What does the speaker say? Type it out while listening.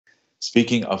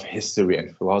Speaking of history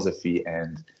and philosophy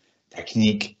and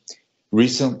technique,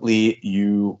 recently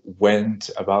you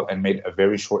went about and made a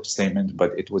very short statement,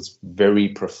 but it was very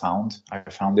profound. I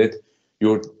found it. You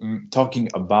were talking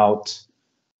about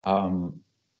um,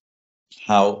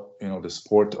 how the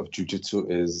sport of jiu-jitsu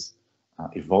is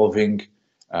evolving,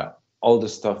 uh, all the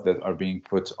stuff that are being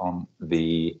put on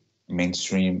the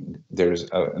mainstream. There's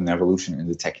an evolution in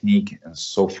the technique and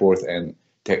so forth, and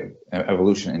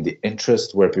evolution in the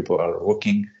interest where people are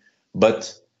looking,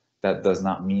 but that does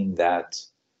not mean that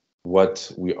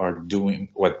what we are doing,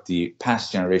 what the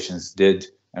past generations did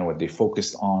and what they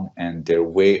focused on and their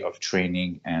way of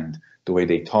training and the way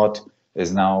they taught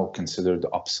is now considered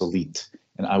obsolete.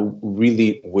 And I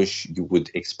really wish you would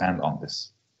expand on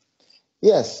this.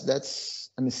 Yes,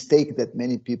 that's a mistake that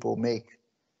many people make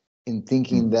in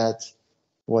thinking that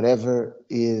whatever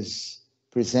is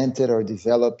presented or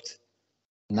developed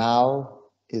now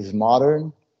is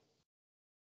modern,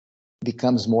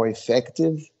 becomes more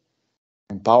effective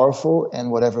and powerful,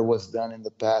 and whatever was done in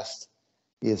the past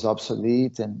is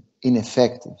obsolete and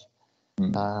ineffective.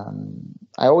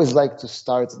 I always like to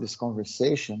start this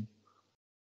conversation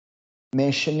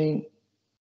mentioning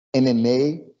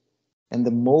MMA and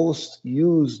the most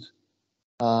used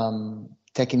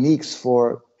techniques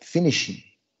for finishing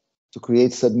to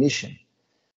create submission.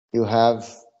 You have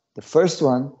the first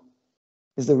one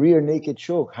is the rear naked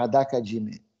choke, Hadaka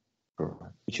Jime,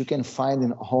 which you can find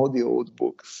in all the old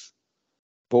books,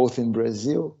 both in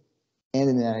Brazil and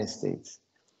in the United States.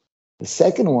 The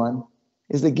second one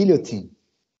is the guillotine,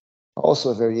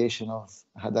 also a variation of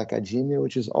Hadaka Jime,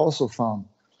 which is also found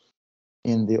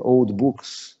in the old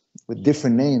books with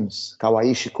different names.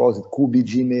 Kawaishi calls it Kubi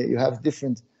Jime. You have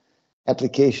different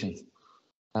applications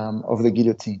of the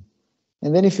guillotine.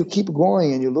 And then if you keep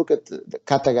going and you look at the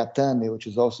Katagatame, which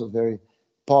is also very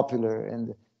popular,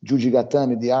 and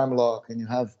Jujigatame, the arm lock, and you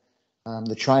have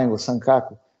the triangle,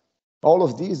 Sankaku, all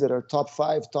of these that are top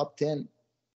 5, top 10,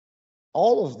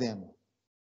 all of them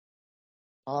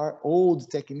are old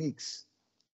techniques.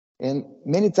 And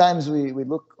many times we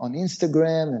look on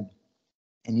Instagram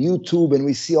and YouTube and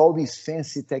we see all these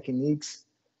fancy techniques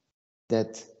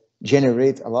that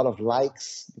generate a lot of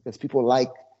likes because people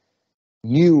like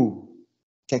new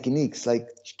techniques. Like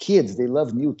kids, they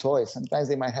love new toys. Sometimes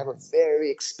they might have a very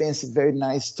expensive, very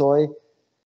nice toy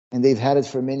and they've had it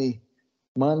for many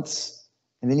months,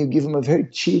 and then you give them a very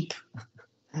cheap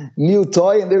new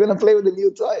toy and they're going to play with the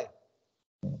new toy.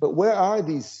 But where are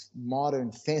these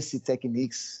modern fancy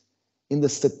techniques in the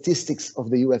statistics of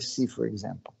the UFC, for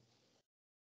example?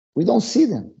 We don't see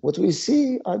them. What we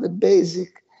see are the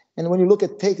basic. And when you look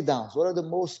at takedowns, what are the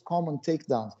most common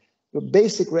takedowns? Your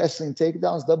basic wrestling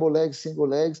takedowns, double legs, single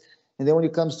legs. And then when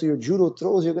it comes to your judo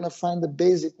throws, you're going to find the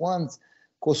basic ones,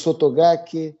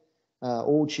 kosotogake,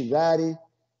 ouchigari.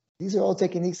 These are all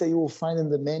techniques that you will find in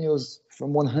the manuals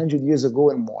from 100 years ago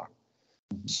and more.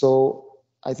 So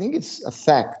I think it's a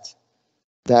fact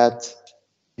that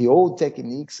the old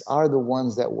techniques are the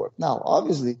ones that work. Now,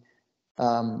 obviously,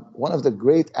 one of the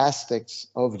great aspects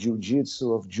of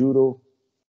jiu-jitsu, of judo,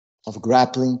 of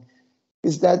grappling,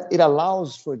 is that it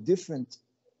allows for different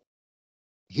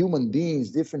human beings,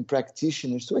 different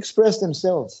practitioners to express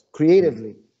themselves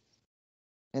creatively.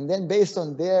 And then based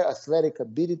on their athletic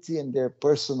ability and their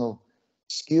personal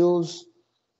skills,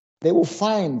 they will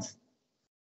find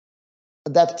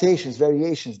adaptations,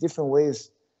 variations, different ways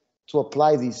to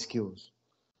apply these skills.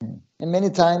 And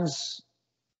many times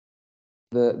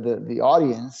the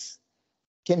audience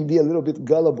can be a little bit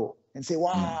gullible and say,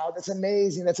 wow, that's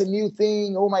amazing, that's a new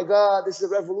thing, oh my God, this is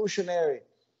revolutionary.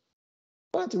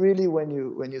 But really, when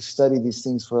you study these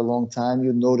things for a long time,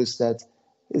 you notice that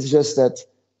it's just that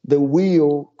the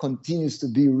wheel continues to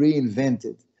be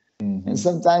reinvented. And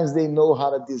sometimes they know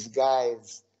how to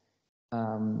disguise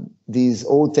these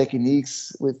old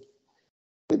techniques with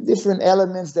different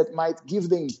elements that might give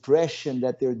the impression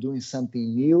that they're doing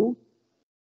something new,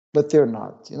 but they're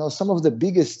not. You know, some of the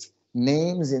biggest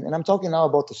names, and I'm talking now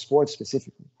about the sport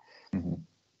specifically,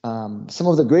 some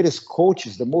of the greatest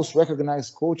coaches, the most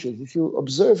recognized coaches, if you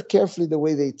observe carefully the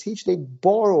way they teach, they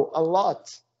borrow a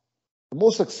lot. The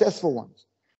most successful ones,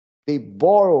 they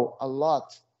borrow a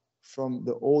lot from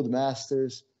the old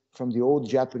masters, from the old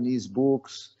Japanese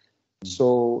books.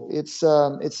 So it's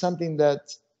something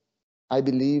that I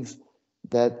believe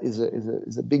that is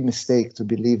a big mistake to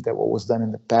believe that what was done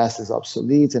in the past is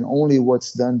obsolete and only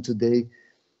what's done today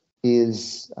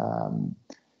is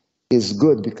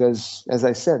good. Because, as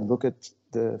I said, look at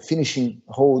the finishing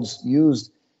holds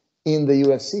used in the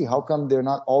UFC. How come they're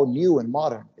not all new and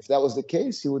modern? If that was the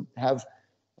case, you would have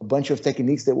a bunch of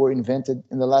techniques that were invented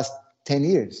in the last 10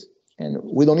 years. and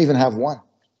we don't even have one.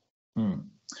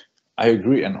 I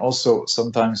agree. And also,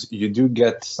 sometimes you do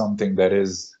get something that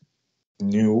is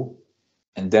new,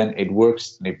 and then it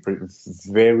works in a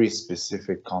very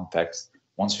specific context.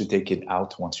 Once you take it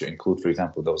out, once you include, for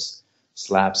example, those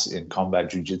slaps in combat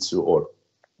jiu-jitsu or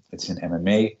it's in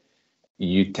MMA,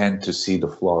 you tend to see the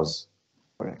flaws.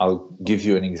 Correct. I'll give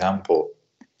you an example.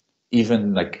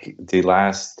 Even like the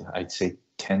last, I'd say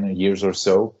 10 years or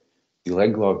so, the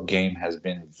leg lock game has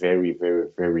been very, very,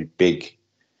 very big.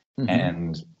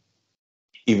 And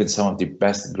even some of the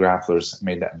best grapplers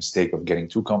made that mistake of getting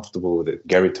too comfortable with it.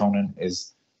 Gary Tonin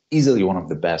is easily one of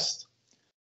the best.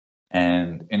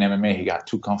 And in MMA, he got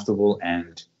too comfortable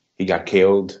and he got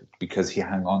KO'd because he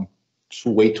hung on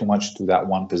way too much to that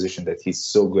one position that he's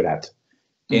so good at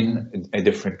in a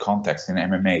different context in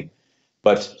MMA.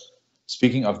 But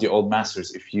speaking of the old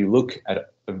masters, if you look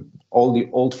at all the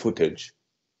old footage,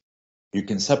 you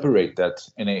can separate that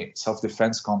in a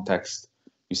self-defense context.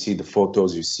 You see the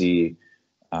photos, you see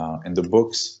in the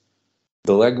books,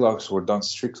 the leg locks were done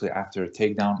strictly after a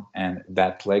takedown, and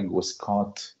that leg was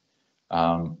caught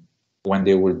when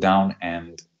they were down,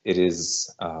 and it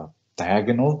is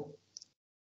diagonal,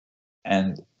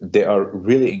 and they are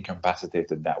really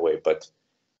incapacitated that way. But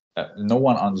no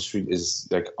one on the street is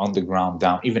like on the ground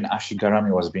down. Even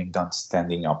Ashigarami was being done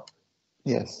standing up.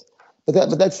 Yes, but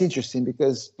that's interesting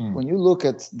because when you look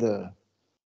at the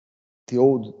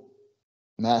old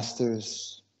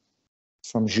masters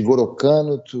from Jigoro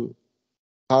Kano to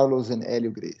Carlos and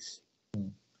Hélio Gracie,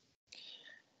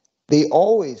 they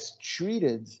always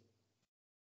treated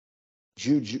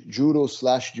judo /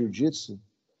 jiu-jitsu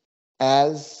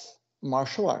as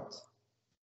martial arts.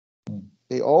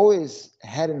 They always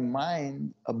had in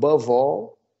mind, above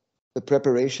all, the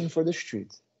preparation for the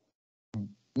street.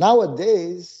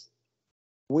 Nowadays,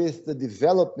 with the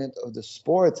development of the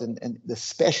sport and the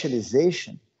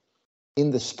specialization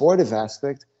in the sportive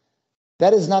aspect,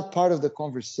 that is not part of the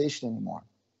conversation anymore.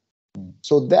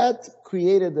 So that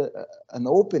created an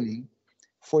opening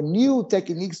for new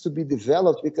techniques to be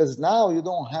developed, because now you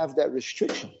don't have that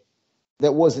restriction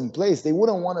that was in place. They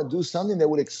wouldn't want to do something that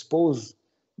would expose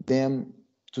them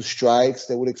to strikes,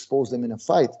 that would expose them in a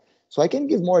fight. So I can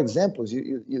give more examples.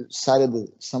 You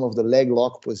cited some of the leg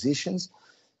lock positions,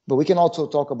 but we can also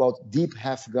talk about deep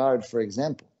half guard, for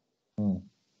example.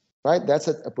 Right? That's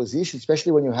a position,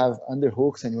 especially when you have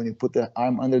underhooks and when you put the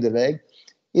arm under the leg,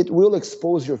 it will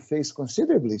expose your face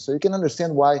considerably. So you can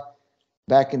understand why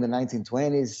back in the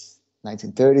 1920s,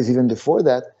 1930s, even before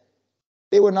that,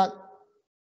 they were not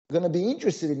going to be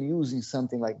interested in using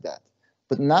something like that.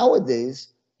 But nowadays,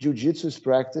 jiu-jitsu is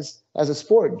practiced as a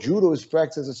sport. Judo is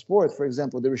practiced as a sport. For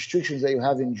example, the restrictions that you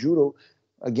have in judo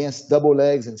against double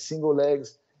legs and single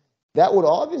legs, that would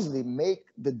obviously make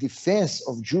the defense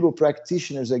of judo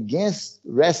practitioners against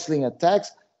wrestling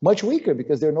attacks much weaker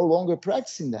because they're no longer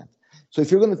practicing that. So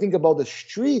if you're going to think about the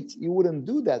street, you wouldn't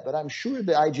do that. But I'm sure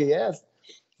the IJF,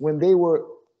 when they were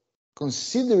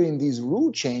considering these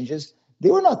rule changes, they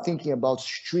were not thinking about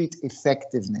street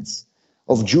effectiveness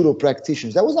of judo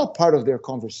practitioners. That was not part of their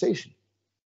conversation.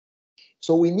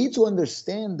 So we need to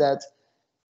understand that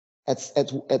at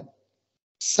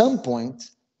some point,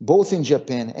 both in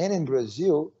Japan and in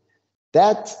Brazil,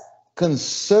 that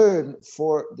concern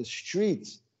for the street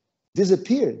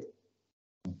disappeared.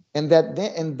 And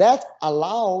that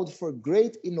allowed for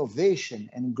great innovation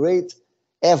and great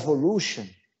evolution.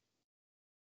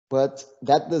 But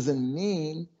that doesn't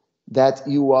mean that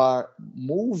you are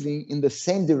moving in the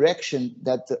same direction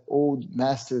that the old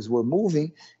masters were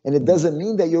moving. And it doesn't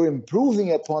mean that you're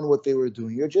improving upon what they were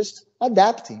doing. You're just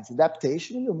adapting. It's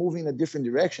adaptation and you're moving in a different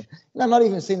direction. And I'm not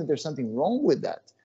even saying that there's something wrong with that.